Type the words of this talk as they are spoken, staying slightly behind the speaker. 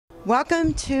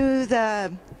Welcome to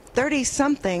the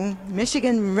 30-something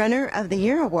Michigan Runner of the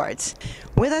Year Awards.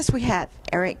 With us we have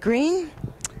Eric Green,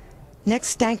 Nick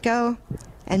Stanko,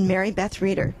 and Mary Beth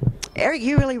Reeder. Eric,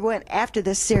 you really went after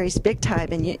this series big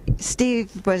time, and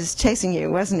Steve was chasing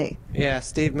you, wasn't he? Yeah,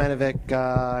 Steve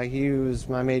Menovic, he was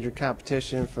my major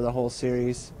competition for the whole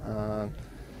series.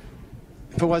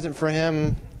 If it wasn't for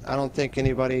him, I don't think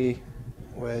anybody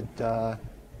would,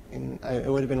 it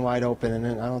would have been wide open,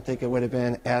 and I don't think it would have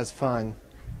been as fun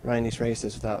running these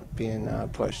races without being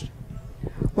pushed.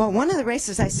 Well, one of the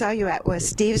races I saw you at was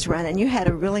Steve's run, and you had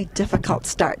a really difficult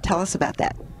start. Tell us about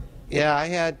that. Yeah, I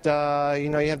had,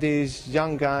 you have these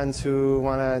young guns who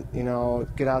want to,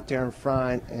 get out there in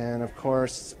front, and of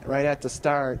course, right at the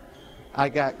start, I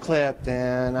got clipped,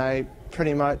 and I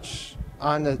pretty much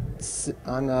on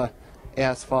the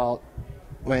asphalt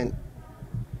went,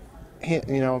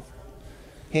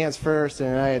 hands first,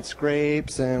 and I had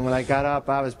scrapes, and when I got up,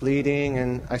 I was bleeding,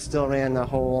 and I still ran the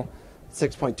whole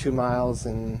 6.2 miles,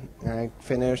 and I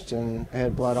finished, and I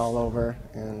had blood all over,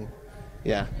 and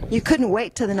yeah. You couldn't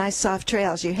wait to the nice soft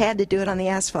trails. You had to do it on the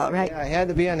asphalt, right? Yeah, I had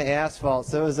to be on the asphalt.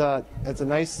 So it's a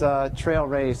nice trail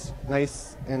race,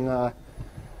 nice, and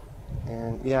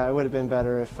yeah, it would have been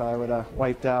better if I would have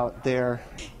wiped out there.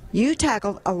 You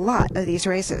tackled a lot of these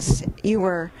races. You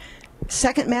were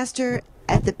second master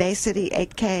at the Bay City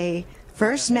 8K,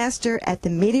 first master at the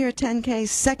Meteor 10K,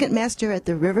 second master at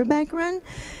the Riverbank Run,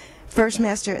 first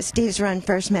master at Steve's Run,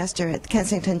 first master at the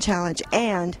Kensington Challenge,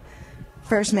 and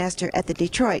first master at the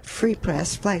Detroit Free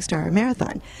Press Flagstar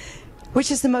Marathon.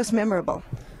 Which is the most memorable?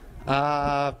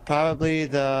 Probably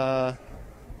they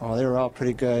were all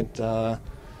pretty good.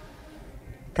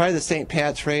 Probably the St.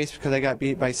 Pat's race, because I got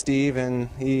beat by Steve, and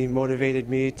he motivated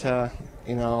me to,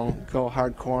 go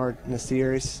hardcore in the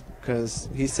series, because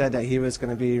he said that he was going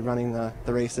to be running the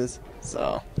races.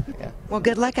 So, yeah. Well,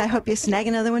 good luck. I hope you snag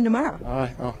another one tomorrow.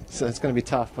 So it's going to be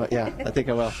tough, but yeah, I think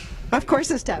I will. Of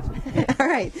course it's tough. All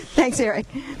right. Thanks, Eric.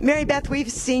 Mary Beth, we've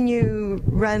seen you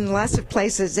run lots of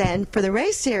places, and for the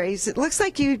race series, it looks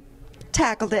like you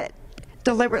tackled it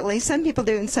deliberately. Some people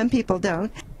do and some people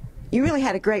don't. You really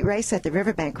had a great race at the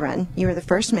Riverbank Run. You were the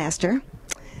first master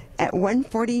at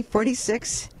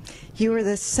 1:40.46. You were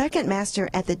the second master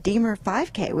at the Deemer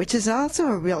 5K, which is also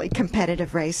a really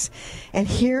competitive race. And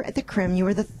here at the Crim, you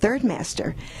were the third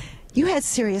master. You had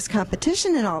serious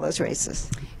competition in all those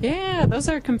races. Yeah, those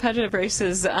are competitive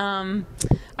races.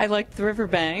 I like the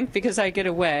Riverbank because I get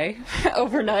away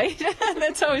overnight.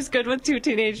 That's always good with two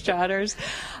teenage daughters.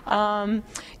 Yeah,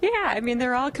 I mean,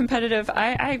 they're all competitive.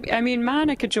 I mean,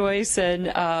 Monica Joyce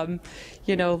and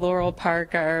Laurel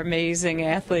Park are amazing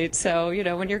athletes. So,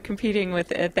 when you're competing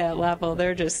at that level,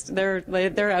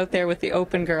 they're out there with the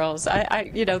open girls.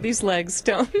 These legs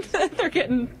they're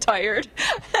getting tired.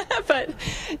 But,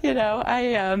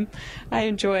 I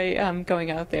enjoy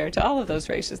going out there to all of those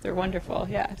races. They're wonderful.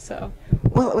 Yeah, so.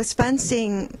 Well, it was fun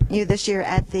seeing you this year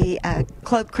at the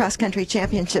Club Cross Country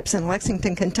Championships in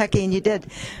Lexington, Kentucky, and you did,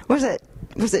 was it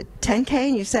 10K,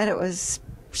 and you said it was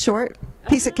short,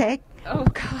 piece of cake? Oh,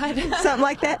 God. Something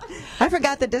like that? I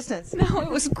forgot the distance. No, it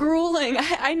was grueling.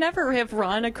 I never have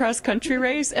run a cross-country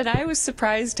race, and I was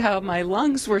surprised how my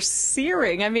lungs were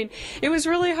searing. I mean, it was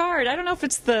really hard. I don't know if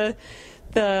it's the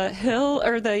hill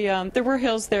or there were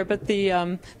hills there, but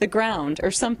the ground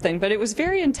or something, but it was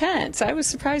very intense. I was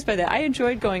surprised by that. I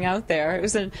enjoyed going out there. It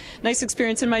was a nice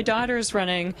experience, and my daughter's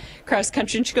running cross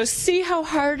country, and she goes, "See how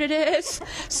hard it is?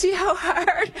 See how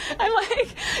hard?" I'm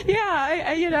like,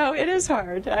 "Yeah, it is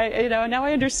hard. Now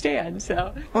I understand."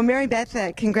 So. Well, Mary Beth,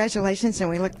 congratulations, and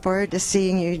we look forward to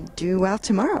seeing you do well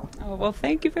tomorrow. Oh, well,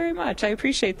 thank you very much. I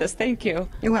appreciate this. Thank you.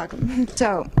 You're welcome.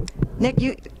 So, Nick,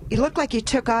 you look like you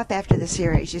took off after the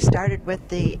series. You started with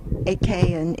the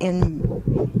 8K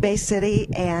in Bay City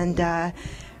and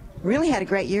really had a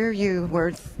great year. You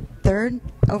were third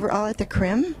overall at the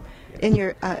Crim in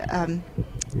your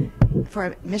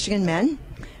for Michigan men.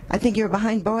 I think you were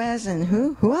behind Boaz and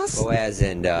who else? Boaz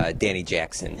and Danny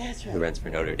Jackson, who runs for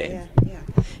Notre Dame. Yeah.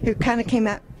 Who kind of came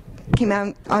out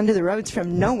onto the roads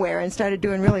from nowhere and started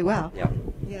doing really well. Yeah.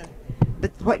 Yeah.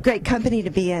 But what great company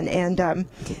to be in. And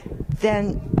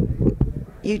then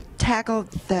you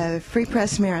tackled the Free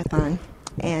Press Marathon,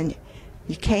 and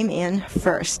you came in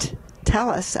first. Tell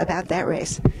us about that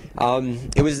race.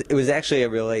 It was actually a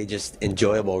really just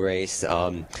enjoyable race.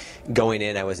 Going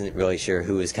in, I wasn't really sure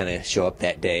who was going to show up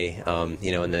that day.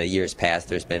 In the years past,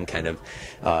 there's been kind of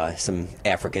some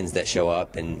Africans that show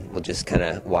up, and we'll just kind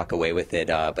of walk away with it.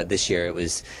 But this year, it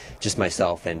was just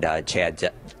myself and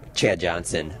Chad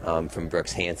Johnson from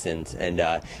Brooks Hansen,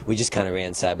 and we just kind of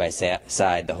ran side by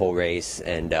side the whole race,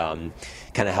 and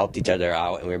kind of helped each other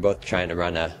out, and we were both trying to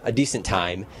run a decent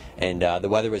time, and the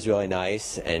weather was really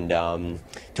nice, and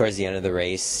towards the end of the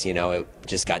race, you know, it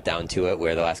just got down to it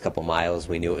where the last couple miles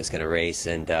we knew it was going to race,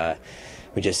 and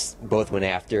we just both went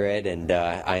after it, and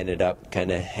I ended up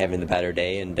kind of having the better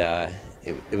day, and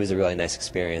it was a really nice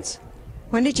experience.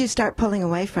 When did you start pulling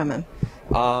away from him?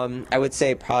 I would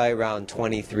say probably around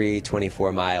 23,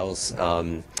 24 miles.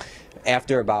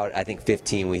 After about, I think,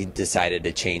 15, we decided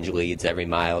to change leads every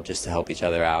mile just to help each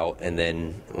other out. And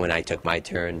then when I took my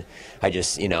turn, I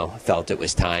just, you know, felt it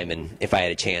was time. And if I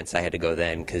had a chance, I had to go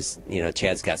then because, you know,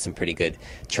 Chad's got some pretty good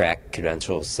track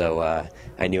credentials. So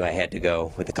I knew I had to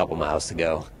go with a couple miles to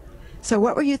go. So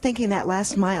what were you thinking that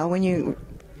last mile when you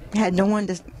had no one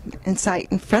in sight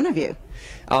in front of you?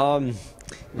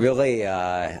 Really,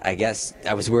 I guess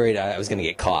I was worried I was going to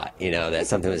get caught, you know, that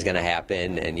something was going to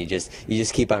happen, and you just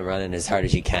keep on running as hard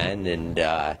as you can,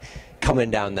 and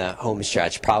coming down the home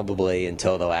stretch probably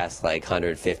until the last like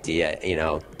 150, you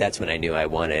know, that's when I knew I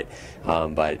won it,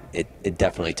 but it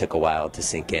definitely took a while to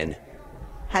sink in.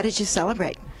 How did you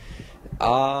celebrate?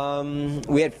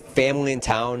 We had family in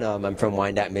town. I'm from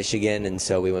Wyandotte, Michigan, and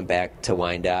so we went back to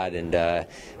Wyandotte, and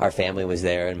our family was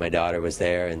there, and my daughter was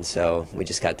there, and so we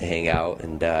just got to hang out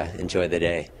and enjoy the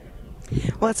day.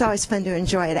 Well, it's always fun to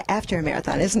enjoy it after a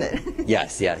marathon, isn't it?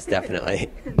 Yes, definitely.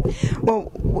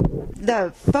 Well,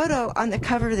 the photo on the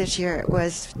cover this year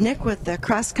was Nick with the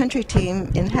cross-country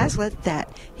team in Hazlitt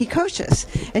that he coaches.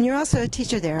 And you're also a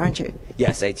teacher there, aren't you?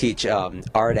 Yes, I teach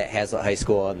art at Hazlitt High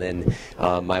School, and then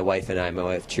my wife and I, my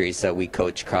wife Teresa, we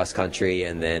coach cross-country,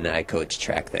 and then I coach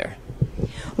track there.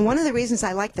 One of the reasons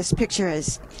I like this picture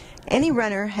is any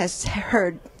runner has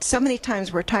heard so many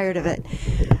times, we're tired of it,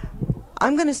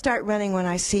 I'm going to start running when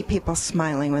I see people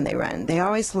smiling when they run. They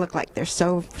always look like they're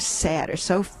so sad or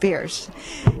so fierce.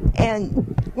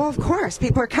 And, well, of course,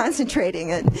 people are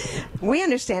concentrating, and we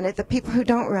understand it. The people who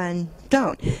don't run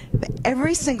don't. But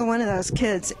every single one of those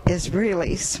kids is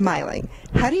really smiling.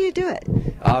 How do you do it?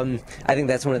 I think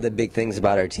that's one of the big things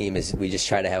about our team is we just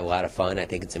try to have a lot of fun. I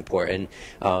think it's important.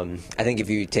 I think if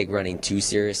you take running too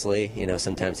seriously, you know,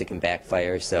 sometimes it can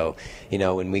backfire. So, you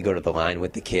know, when we go to the line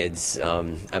with the kids,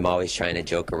 I'm always trying to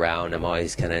joke around. I'm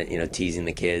always kind of, you know, teasing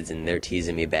the kids, and they're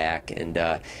teasing me back. And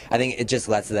I think it just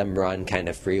lets them run kind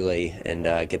of freely and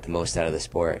get the most out of the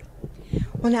sport.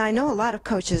 Well, now, I know a lot of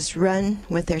coaches run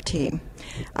with their team.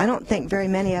 I don't think very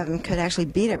many of them could actually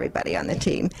beat everybody on the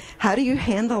team. How do you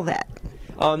handle that?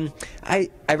 I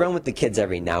run with the kids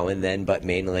every now and then, but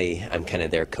mainly I'm kind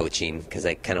of there coaching because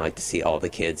I kind of like to see all the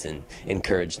kids and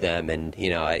encourage them. And,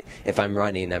 you know, if I'm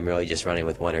running, I'm really just running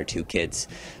with one or two kids.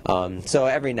 So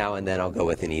every now and then I'll go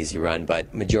with an easy run,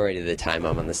 but majority of the time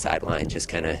I'm on the sideline just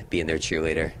kind of being their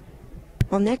cheerleader.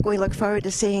 Well, Nick, we look forward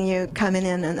to seeing you coming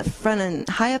in the front and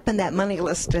high up in that money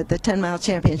list at the 10-mile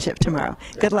championship tomorrow.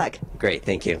 Good luck. Great,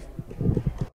 thank you.